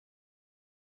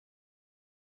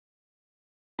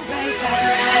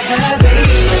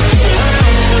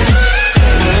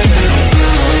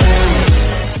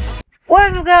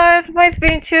up guys, my name's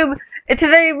Vinny, and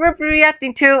today we're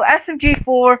reacting to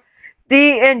SMG4,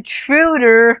 The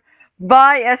Intruder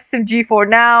by SMG4.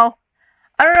 Now,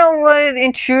 I don't know what the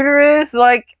Intruder is,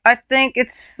 like, I think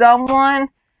it's someone's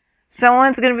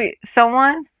gonna be,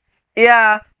 someone?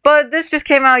 Yeah, but this just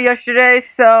came out yesterday,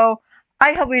 so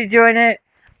I hope you enjoyed it.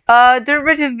 The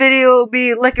original video will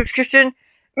be linked in the description.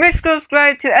 Make sure to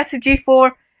subscribe to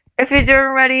SMG4 if you're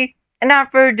already, and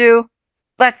without further ado,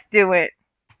 let's do it.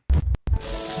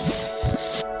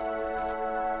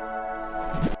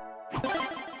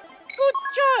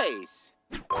 Choice.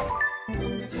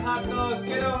 Get your hot dogs,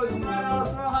 kiddos, right out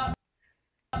for a hot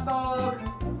dog.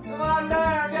 Come on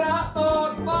there, get a hot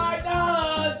dog,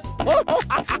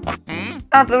 $5.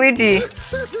 That's Luigi.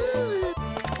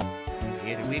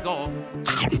 Here we go.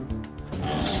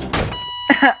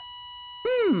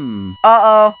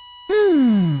 Uh-oh.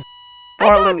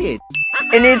 Poor Luigi.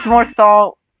 It needs more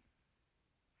salt.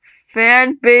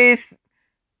 Fan base.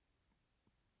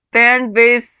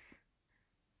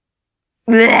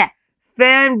 Blech.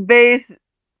 Fan base.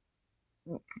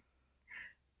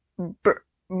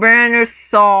 Banner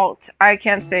salt. I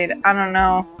can't say it. I don't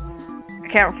know. I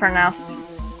can't pronounce it.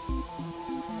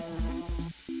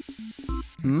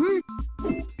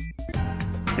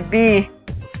 The B.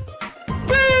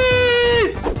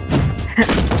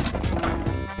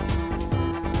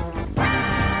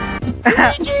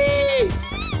 Luigi!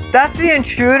 That's the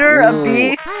Intruder, a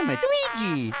bee? I'm a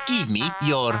Luigi. Give me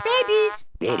your babies.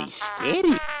 Very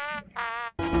scary.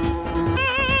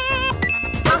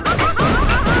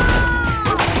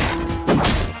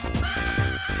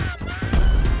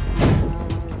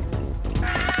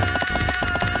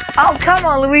 Oh, come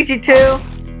on, Luigi too.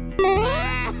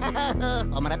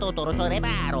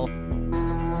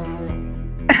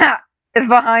 It's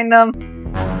behind them.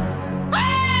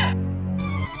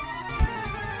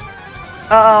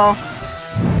 Uh-oh.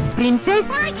 Princess,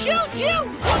 I choose you!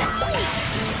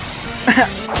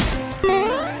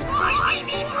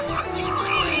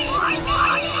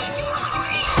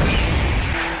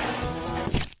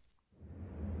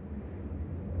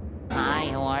 Hi,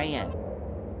 how are you?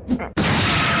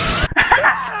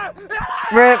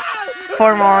 Rip.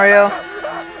 Poor Mario.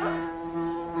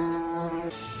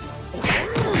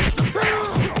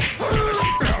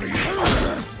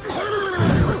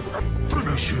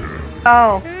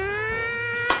 Oh.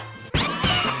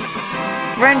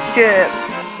 Friendship.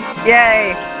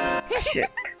 Yay.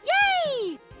 Shit.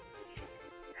 Yay!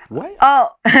 What? Oh,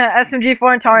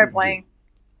 SMG4 and Tari playing.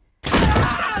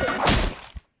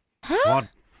 What?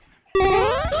 We're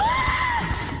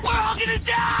all gonna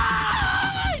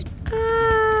die!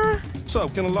 So,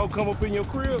 can a low come up in your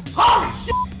crib?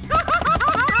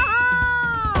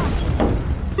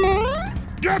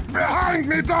 Get behind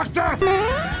me, doctor!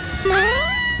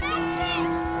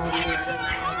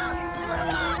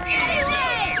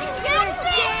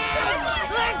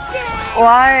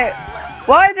 Why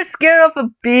are they scared of a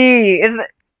bee? Is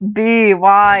it bee?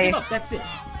 Why? Look, that's it.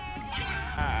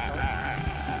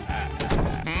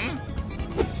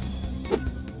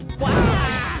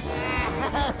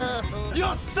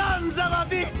 You sons of a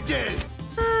bitches!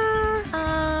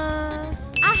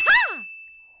 Aha!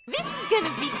 This is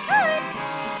gonna be good!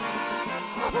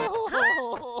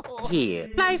 Here,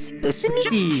 nice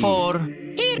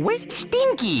SMG4. It was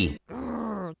stinky.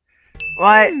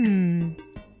 What?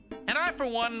 And I, for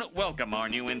one, welcome our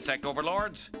new insect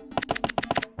overlords.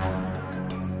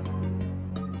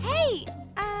 Hey,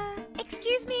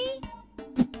 excuse me?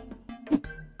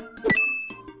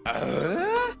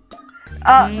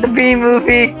 The bee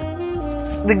movie.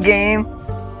 The game.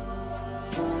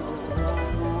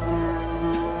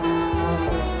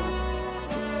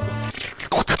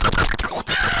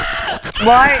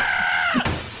 Why?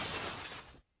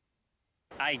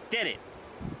 I did it.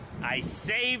 I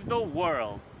saved the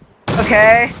world.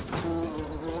 Okay.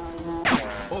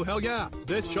 Oh hell yeah,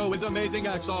 this show is amazing,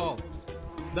 Axel.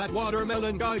 That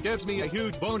watermelon guy gives me a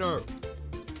huge boner.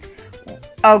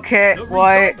 Okay, The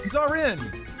what? results are in.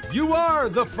 You are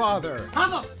the father.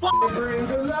 How the fuck? Brings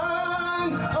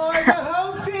along all the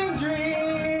hopes and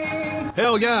dreams.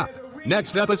 Hell yeah.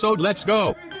 Next episode, let's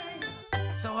go.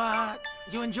 So,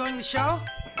 you enjoying the show?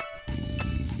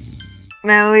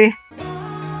 Melly.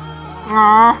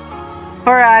 Aw.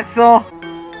 Poor Axel.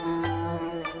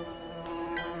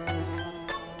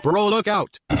 Bro, look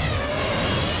out.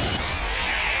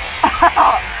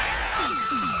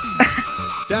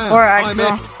 Damn, Poor I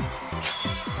Axel. missed.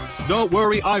 Don't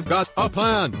worry, I've got a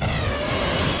plan.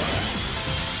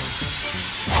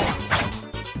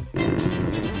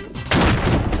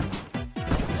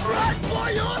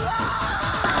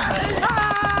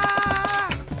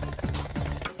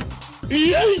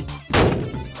 Yeah!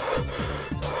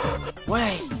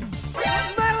 Wait.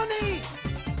 Melanie!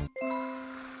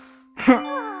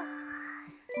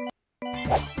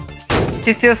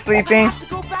 She's still sleeping.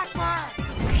 Go back for her.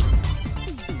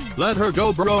 Let her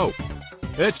go, bro.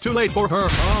 It's too late for her.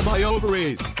 Oh, my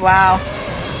ovaries. Wow.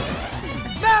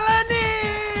 Melanie!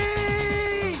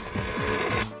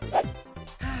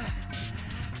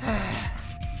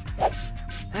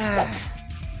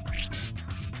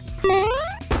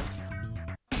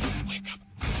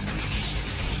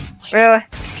 Really?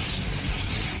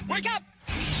 Wake up!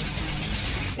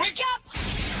 Wake up!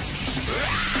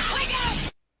 Wake up!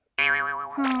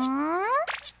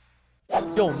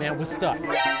 Yo, man, what's up?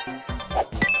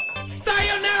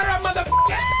 Sayonara,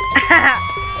 motherfucker!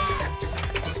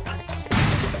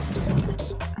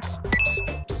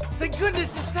 Thank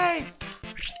goodness you're safe.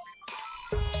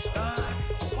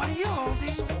 What are you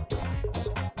holding?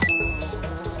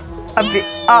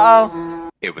 Uh-oh.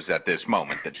 It was at this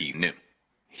moment that he knew.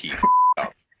 He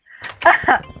up.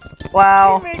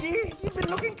 Wow. Hey, Maggie, you've been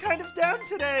looking kind of down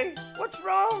today. What's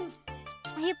wrong?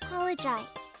 I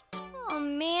apologize. Oh,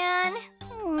 man.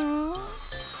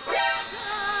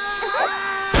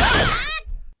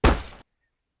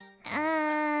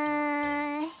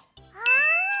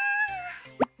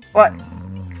 What?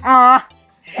 Aw.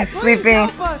 She's sleeping.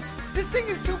 Help us! This thing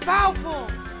is too powerful!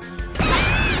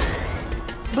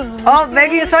 Oh,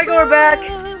 Maggie and Psycho are back.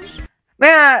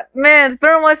 Man, it's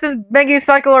been a while since Maggie and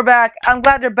Psycho are back. I'm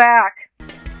glad they're back.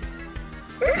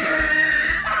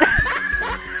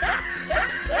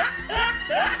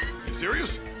 You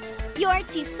serious? You're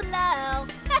too slow.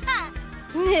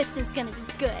 This is gonna be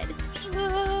good.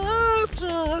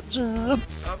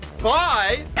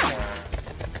 Bye!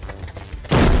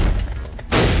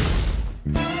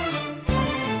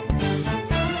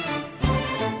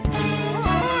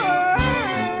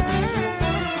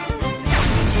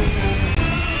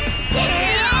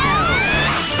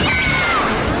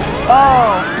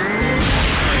 Oh.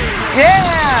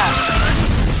 Yeah!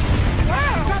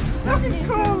 Looking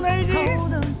cool, ladies.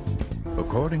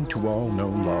 According to all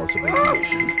known laws of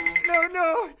aviation,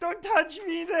 No, don't touch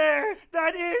me there.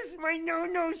 That is my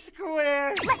no-no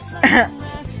square.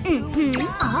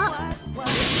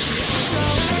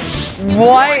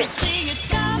 What?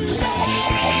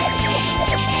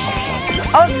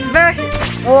 Oh, smash it!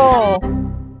 Whoa.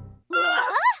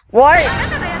 What?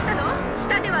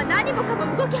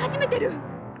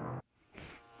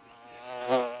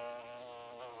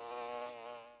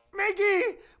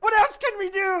 Maggie, what else can we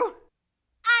do?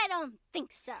 I don't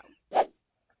think so.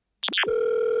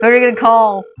 Who are you gonna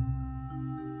call?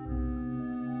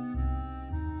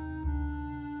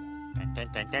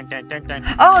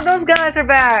 Oh, those guys are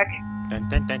back!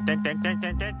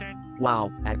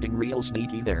 Wow, acting real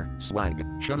sneaky there, swag.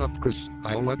 shut up, Chris.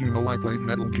 I'll let you know I played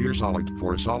Metal Gear Solid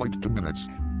for a solid 2 minutes.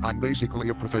 I'm basically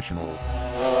a professional.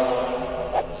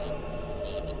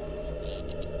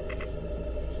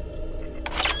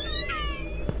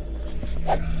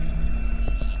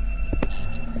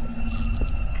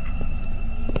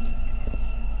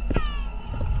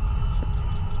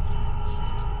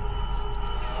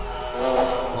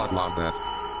 What was that?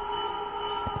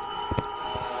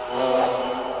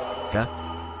 Huh?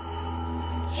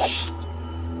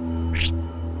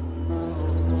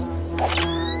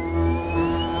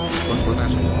 One for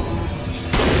that.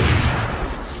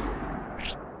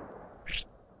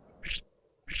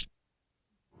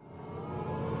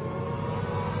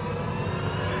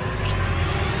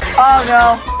 Oh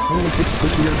no. Holy shit,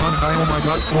 this year on time, oh my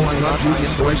god, you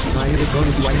did voice, I hate it, go to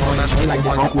my phone, that's like the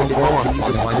hawk will go on,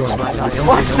 Jesus, my god.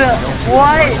 What the?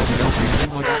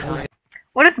 What?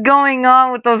 What is going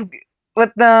on with those?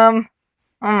 With them?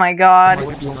 Oh my god.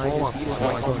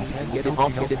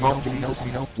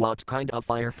 What kind of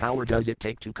firepower does it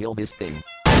take to kill this thing?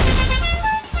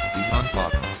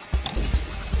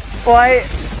 What?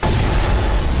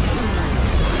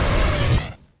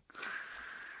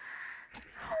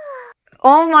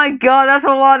 Oh my god, that's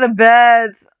a lot of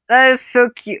beds. That is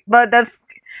so cute, but that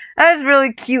is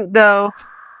really cute though.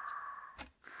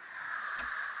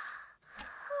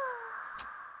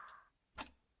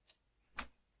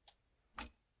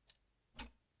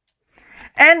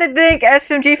 And I think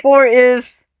SMG4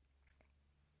 is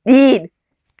dead.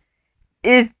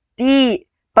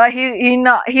 But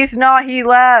he's not, he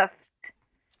left.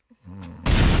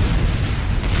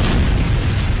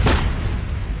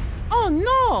 Oh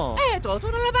no!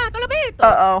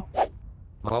 Uh-oh.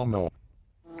 Oh no.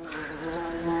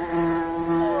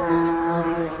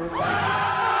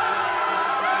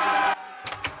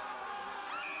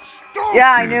 Stop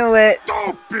Yeah, I knew it.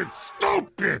 Stop it!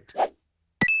 Stop it!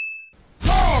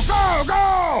 Go, go,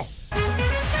 go!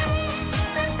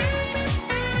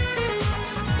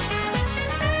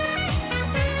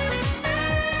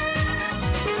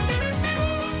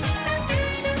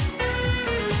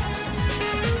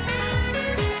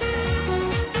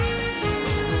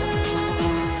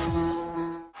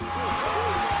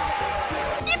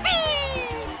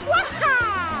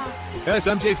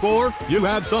 SMG4, you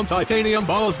have some titanium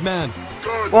balls, man.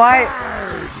 Why?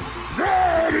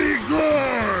 Very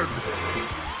good.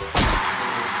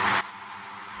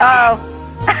 Oh.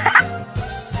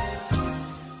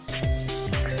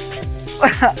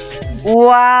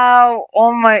 Wow.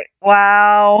 Oh my.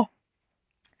 Wow.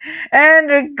 And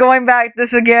they're going back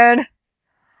this again.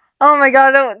 Oh my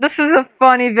god, this is a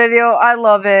funny video. I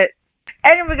love it.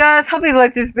 Anyway guys, hope you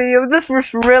liked this video. This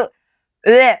was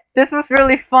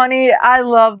really funny. I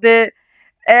loved it.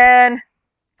 And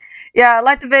yeah,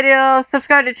 like the video,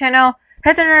 subscribe to the channel,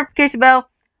 hit the notification bell,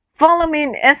 follow me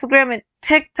on Instagram and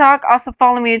TikTok, also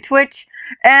follow me on Twitch,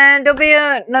 and there'll be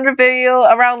another video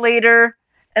around later,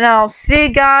 and I'll see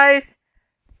you guys.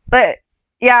 But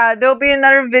yeah, there'll be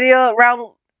another video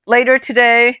around later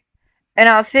today, and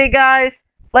I'll see you guys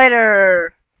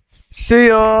later. See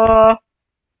ya.